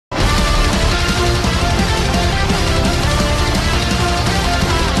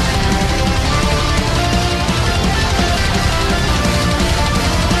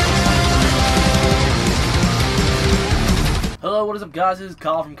guys, this is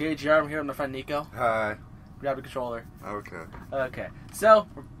Kyle from KGR. I'm here with my friend Nico. Hi. Grab the controller. Okay. Okay. So,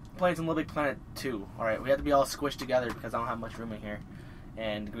 we're playing some LittleBigPlanet 2. Alright, we have to be all squished together because I don't have much room in here.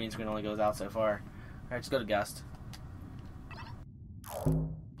 And the green screen only goes out so far. Alright, just go to guest.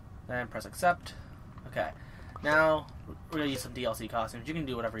 Then press accept. Okay. Now, we're going to use some DLC costumes. You can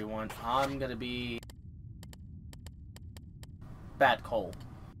do whatever you want. I'm going to be Bad Cole.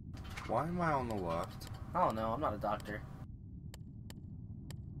 Why am I on the left? I don't know. I'm not a doctor.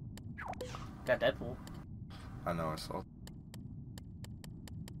 Got Deadpool. I know I saw.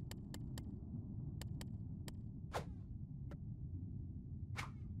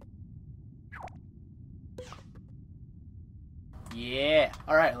 Yeah.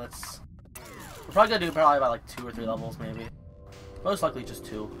 Alright, let's... We're probably gonna do about like 2 or 3 levels, maybe. Most likely just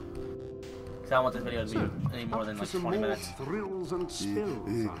 2. Because I don't want this video to be any more than like 20 minutes. Thrills and spills.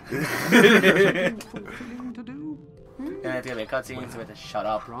 To do? And it's gonna be a cutscene, so we have to shut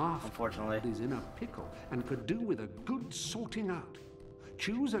up, unfortunately. Is in a pickle and could do with a good sorting out.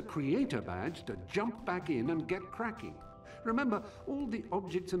 Choose a creator badge to jump back in and get cracking. Remember, all the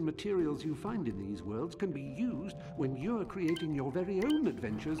objects and materials you find in these worlds can be used when you're creating your very own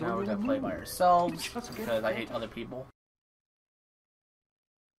adventures. Now on we're your gonna play moon. by ourselves, because I hate other people.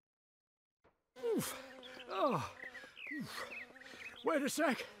 Oof. Oh. Oof. Wait a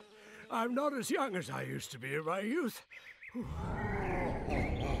sec. I'm not as young as I used to be in my youth. Oof.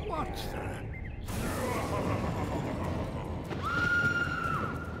 What's that?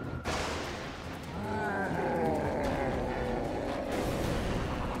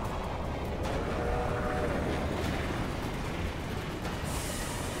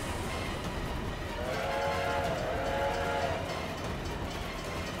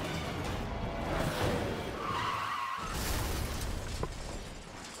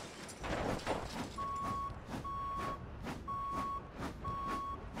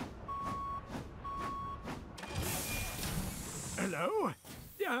 Hello?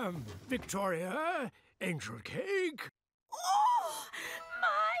 Victoria? Angel Cake? Oh,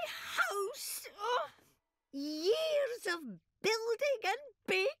 my house! Oh, years of building and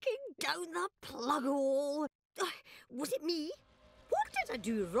baking down the plug hole. Was it me? What did I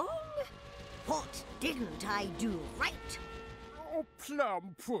do wrong? What didn't I do right? Oh,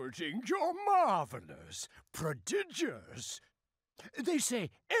 plum pudding, you're marvelous. Prodigious. They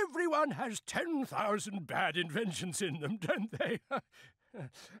say everyone has 10,000 bad inventions in them, don't they?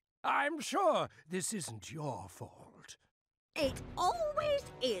 I'm sure this isn't your fault. It always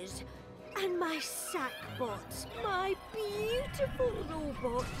is. And my sackbots, my beautiful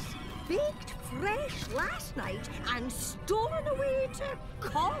robots, baked fresh last night and stolen away to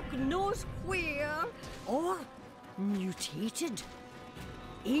cock knows where, or mutated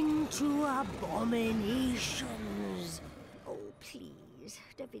into abominations. Oh, please,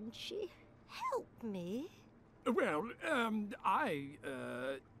 Da Vinci, help me. Well,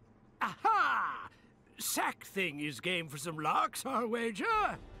 aha! Sack thing is game for some larks, I'll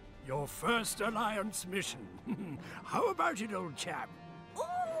wager. Your first alliance mission. How about it, old chap?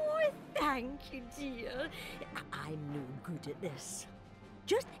 Oh, thank you, dear. I'm no good at this.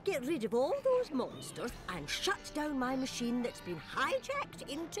 Just get rid of all those monsters and shut down my machine that's been hijacked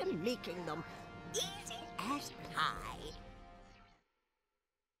into making them. Easy as pie.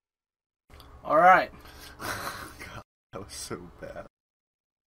 Alright. God, that was so bad.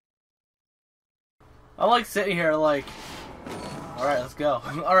 I like sitting here like... Alright, let's go.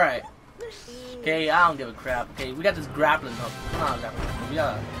 Alright. Okay, I don't give a crap. Okay, we got this grappling hook. Not grappling hook. We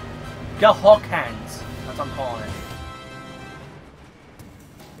got hook hands. That's what I'm calling it.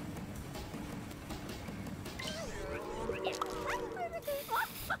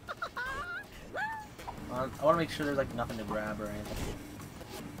 I want to make sure there's like nothing to grab or anything.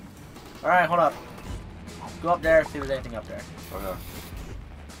 Alright, hold up. Go up there, see if there's anything up there. Okay.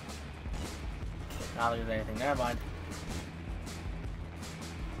 Not think there's anything. Never mind.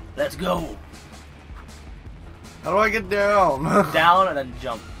 Let's go! How do I get down? Down and then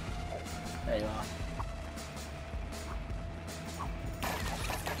jump. There you are.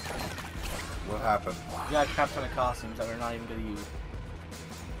 What happened? We got a crap ton of costumes that we're not even going to use.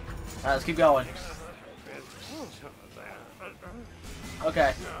 Alright, let's keep going.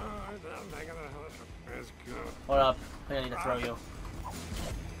 Okay. Hold up. I think I need to throw you.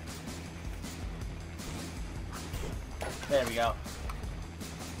 There we go.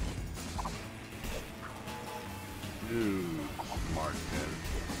 Dude, smart kid.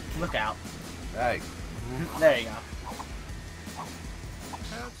 Look out. Hey. There you go.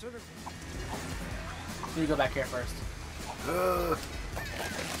 You go back here first.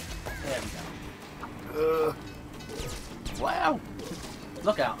 There we go. Wow.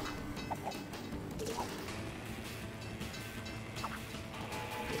 Look out.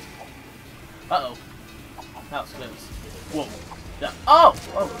 Uh-oh. That was close. Whoa. Yeah. Oh!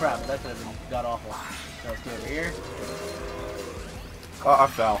 Oh, crap. That could have been god awful. So let's go over here. Oh, I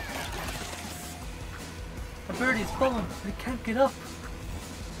fell. The birdie's falling. They can't get up.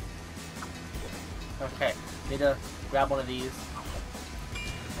 Okay. Need to grab one of these.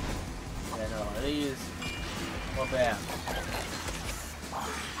 And another one of these. Oh, bam.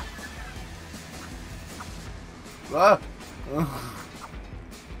 Ah.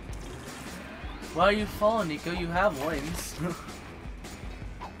 Why are you falling, Nico? You have wings.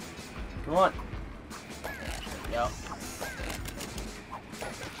 Come on. Yo.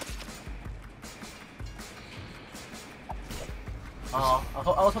 Oh, I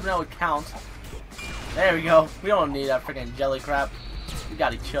was hoping that would count. There we go. We don't need that freaking jelly crap. We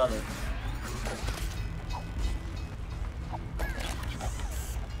got each other.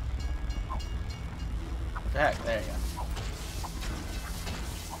 What the heck? There you go.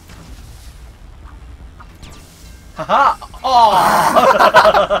 Haha! Oh!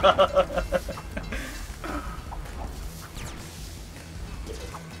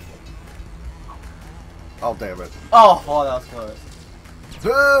 Oh, damn it. Oh, that was close.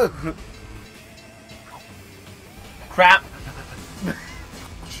 Crap!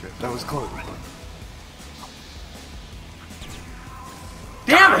 Shit, that was close.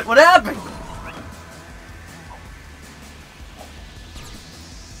 Damn it! What happened?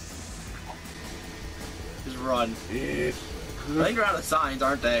 Just run. Yeah. I think they're out of signs,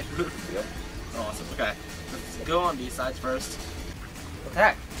 aren't they? Yep. Awesome. Okay. Let's go on these sides first. What the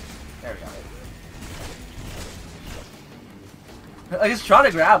heck? There we go. I just tried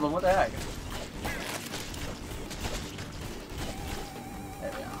to grab him. What the heck?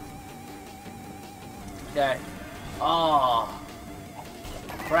 There we go. Okay. Oh.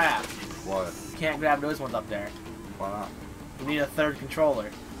 Crap. What? Can't grab those ones up there. Why not? We need a third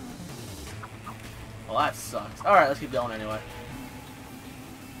controller. Well, that sucks. Alright, let's keep going anyway.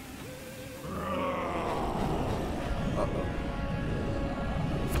 Uh-oh.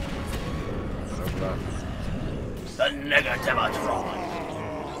 What's that? The Negativitron.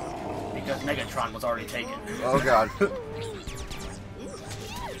 Because Megatron was already taken. Oh, God.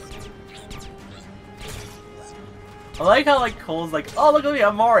 I like how, like, Cole's like, oh, look at me,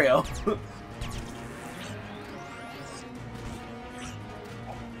 I'm Mario.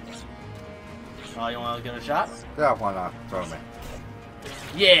 Oh, you want to give it a shot? Yeah, why not? Throw me.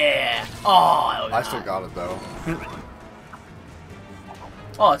 Yeah! Oh, I still got it, though.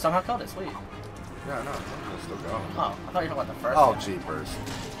 Oh, it somehow killed it, sweet. Yeah, no, it's still going. Oh, I thought you were talking about the first Oh, one. jeepers.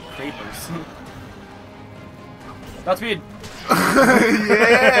 Creepers. Godspeed!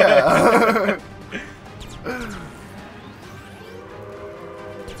 Yeah!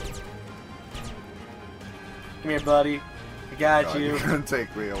 Come here, buddy. I got God, you. you're gonna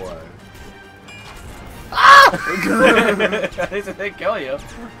take me away. At least it didn't kill you.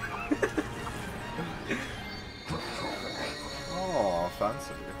 Oh,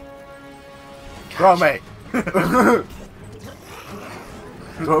 fancy. Throw me!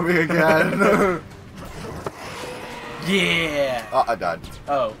 Throw me again! Yeah! Oh, I died.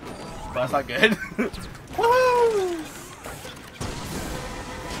 Oh. Well, that's not good. Woohoo!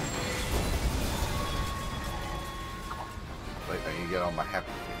 Wait, I can get on my happy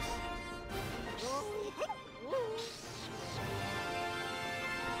face.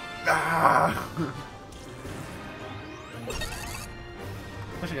 Ah!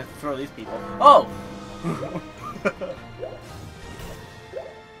 Wish I could throw these people. Oh!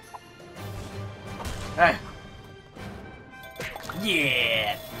 Hey.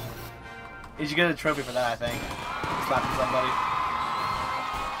 Yeah! You should get a trophy for that, I think. Slapping somebody.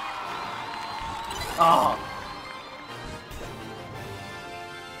 Oh!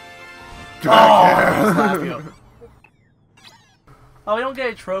 Oh! Slap you. Oh, we don't get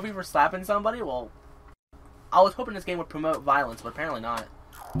a trophy for slapping somebody? Well, I was hoping this game would promote violence, but apparently not.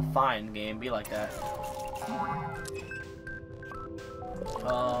 Fine, game, be like that.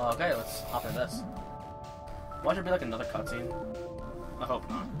 Okay, let's hop into this. Watch it be like another cutscene. I hope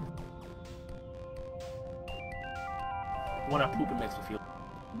not. When I poop, it makes me feel.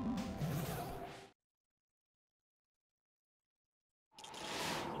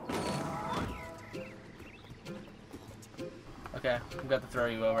 Okay, I'm going to throw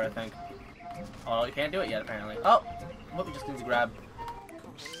you over, I think. Oh, you can't do it yet, apparently. Oh! What we just need to grab.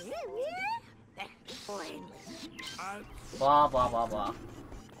 Blah, blah, blah, blah.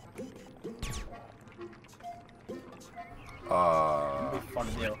 It'd be fun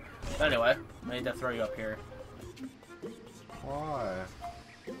to do. But anyway, I need to throw you up here. Why?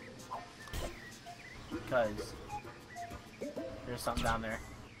 Because there's something down there.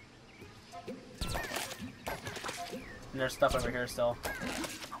 And there's stuff over here still.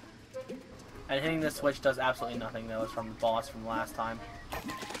 And hitting this switch does absolutely nothing though. It's from the boss from last time.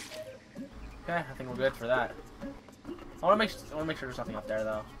 Okay, I think we're good for that. I want to make sure there's nothing up there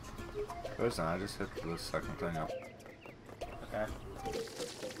though. Listen, I just hit the second thing up. Okay.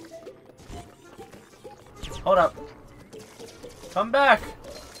 Hold up. Come back.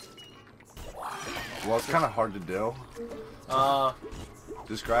 Well, it's kind of hard to do.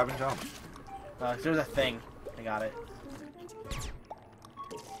 Just grab and jump. There's a thing. I got it.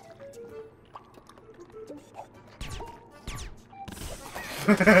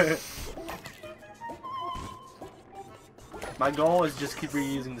 My goal is just keep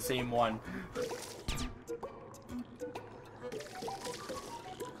reusing the same one.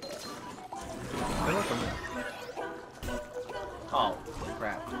 Oh,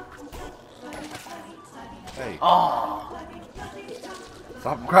 crap. Hey, Oh!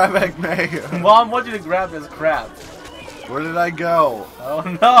 stop grabbing me! Well, I want you to grab this crap. Where did I go? Oh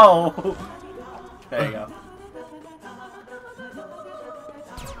no! There you go.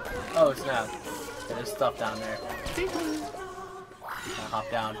 Oh snap. There's stuff down there. I'll hop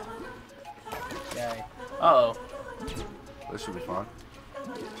down. Yay. Uh-oh. This should be fun.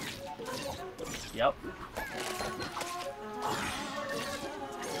 Yep.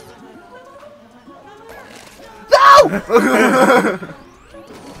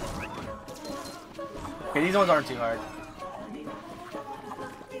 Okay, these ones aren't too hard.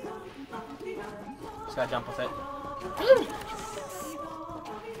 Just gotta jump with it.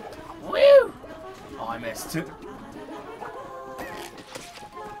 Woo! Oh, I missed.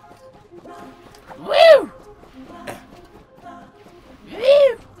 Woo!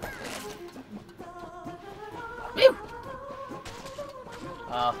 Woo! Woo!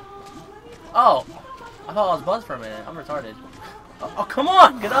 Oh! I thought I was buzzed for a minute. I'm retarded. Oh, come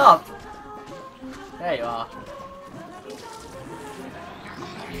on! Get up! There you are.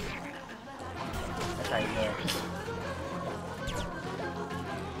 That's how you do it.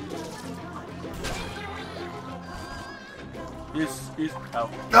 This is... Oh.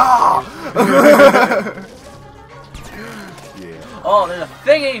 Ah! Yeah. Oh, there's a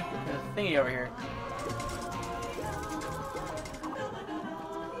thingy! There's a thingy over here.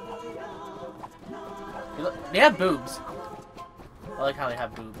 They have boobs. I like how they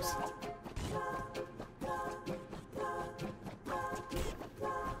have boobs.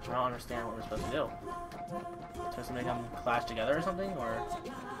 I don't understand what we're supposed to do. Supposed to make them clash together or something, or...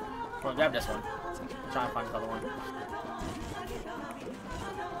 Well, grab this one. I'm trying to find this other one.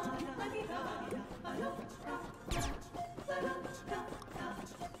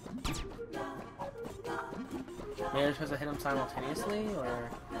 Maybe we're supposed to hit them simultaneously, or...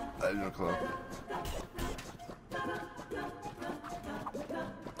 I have no clue.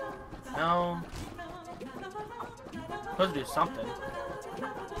 No. Supposed to do something.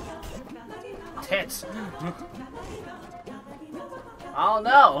 Tits. Oh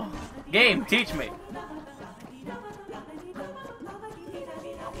no! Game, teach me.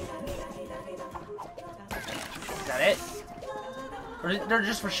 Is that it? Or they're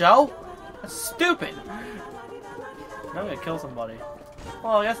just for show? That's stupid. Now I'm gonna kill somebody.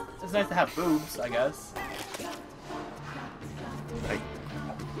 Well, I guess it's nice to have boobs, I guess. Hey.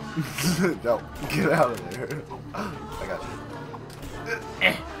 No, get out of there. I got you.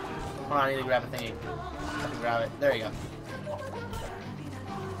 Hold on, I need to grab a thingy. I can grab it. There you go.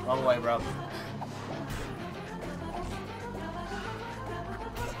 Wrong way, bro.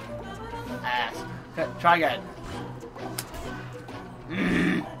 Ass. Okay, try again.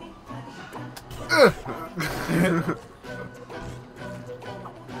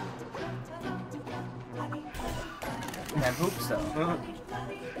 And hoops though.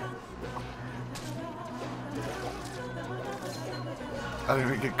 I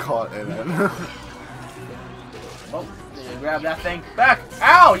didn't even get caught in it. Oh, did you grab that thing back?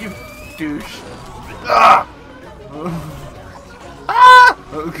 Ow, you douche. Ah!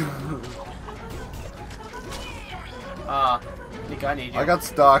 Nick, I need you. I got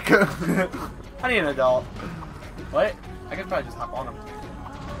stuck. I need an adult. What? I could probably just hop on him.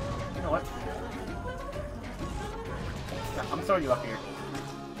 You know what? No, I'm throwing you up here.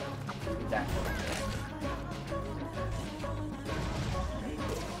 Need that.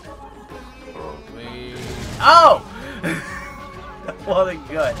 Wait. Oh! That wasn't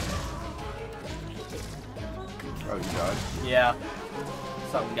good. Oh, you died? Yeah.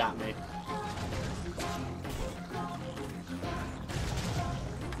 Something got me.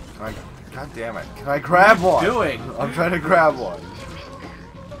 God damn it. Can I grab one? What are you doing? I'm trying to grab one.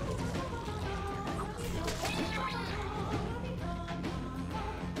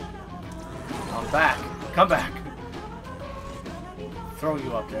 I'm back. Come back. Throw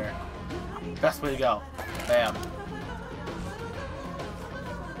you up there. Best way to go. Bam.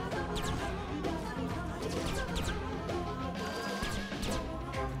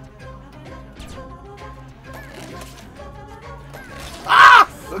 Ah!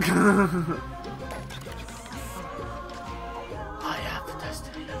 I have the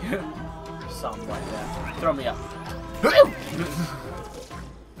destiny. Something like that. Throw me up.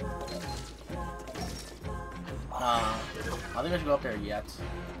 I think I should go up there yet.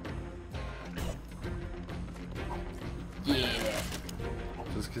 Yeah.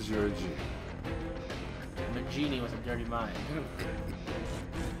 Just because you're a G. I'm a genie with a dirty mind.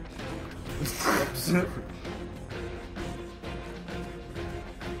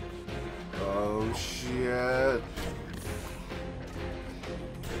 Oh shit.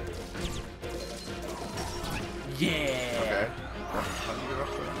 Yeah. Okay. How do you get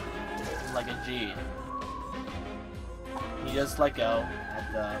up there? Like a G. You just let go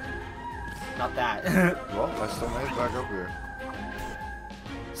at the... Not that. Well, I still made it back up here.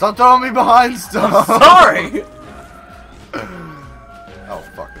 Stop throwing me behind stuff! Sorry! Oh,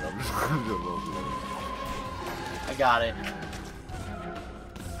 fuck it. I'm just gonna do a little bit. I got it.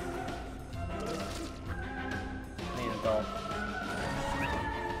 Need an adult.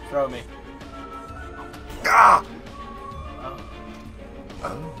 Throw me. Ah! Oh.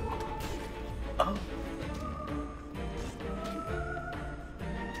 Oh. Oh.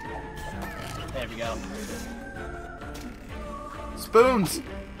 There we go. Spoons!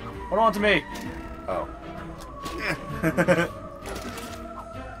 Hold on to me! Oh.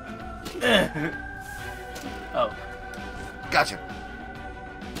 Oh. Gotcha.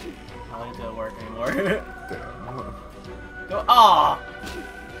 I don't need to work anymore. Damn. Go. Ah!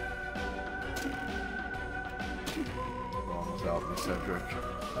 Almost out of the centric.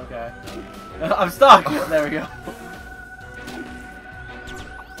 Okay. I'm stuck! There we go.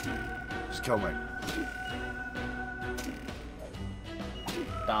 Just kill me.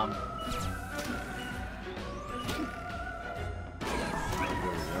 Dumb. There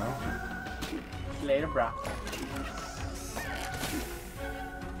we go. Later, brah.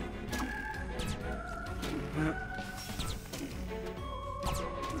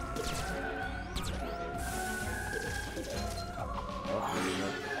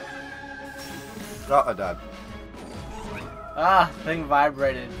 Oh, I died. Ah, thing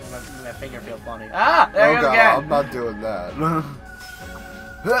vibrated. My finger feels funny. Ah, there you go God, again. I'm not doing that.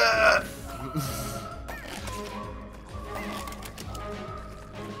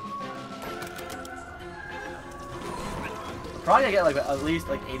 Probably gonna get like at least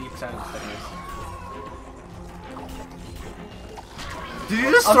like 80% of the stickers. Did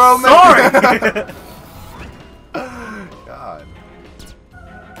you just I'm throw me? sorry. God.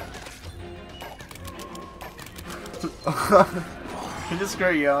 Just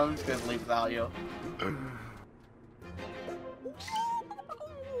screw you. I'm just gonna leave without you.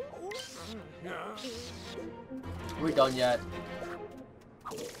 Are we done yet?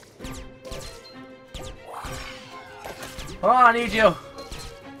 Hold on, I need you.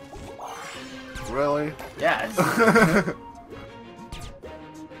 Really? Yes.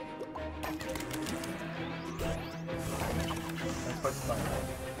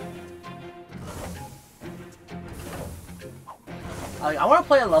 I want to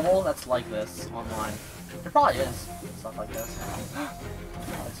play a level that's like this online. There probably is stuff like this,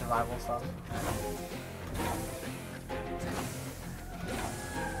 like survival stuff.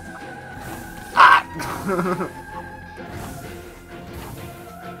 Ah!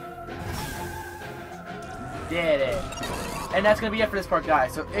 Did it. And that's going to be it for this part,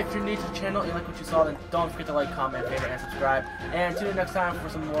 guys. So if you're new to the channel and you like what you saw, then don't forget to like, comment, favorite, and subscribe. And tune in next time for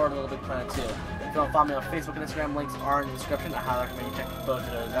some more Little Big Planet 2. If you don't follow me on Facebook and Instagram, links are in the description. I highly recommend you check both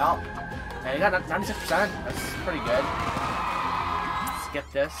of those out. And you got 96%. That's pretty good. Skip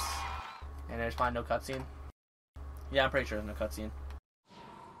this. And there's probably no cutscene. Yeah, I'm pretty sure there's no cutscene.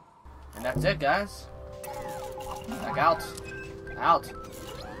 And that's it, guys. Back out. Out.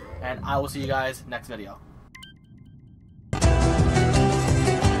 And I will see you guys next video.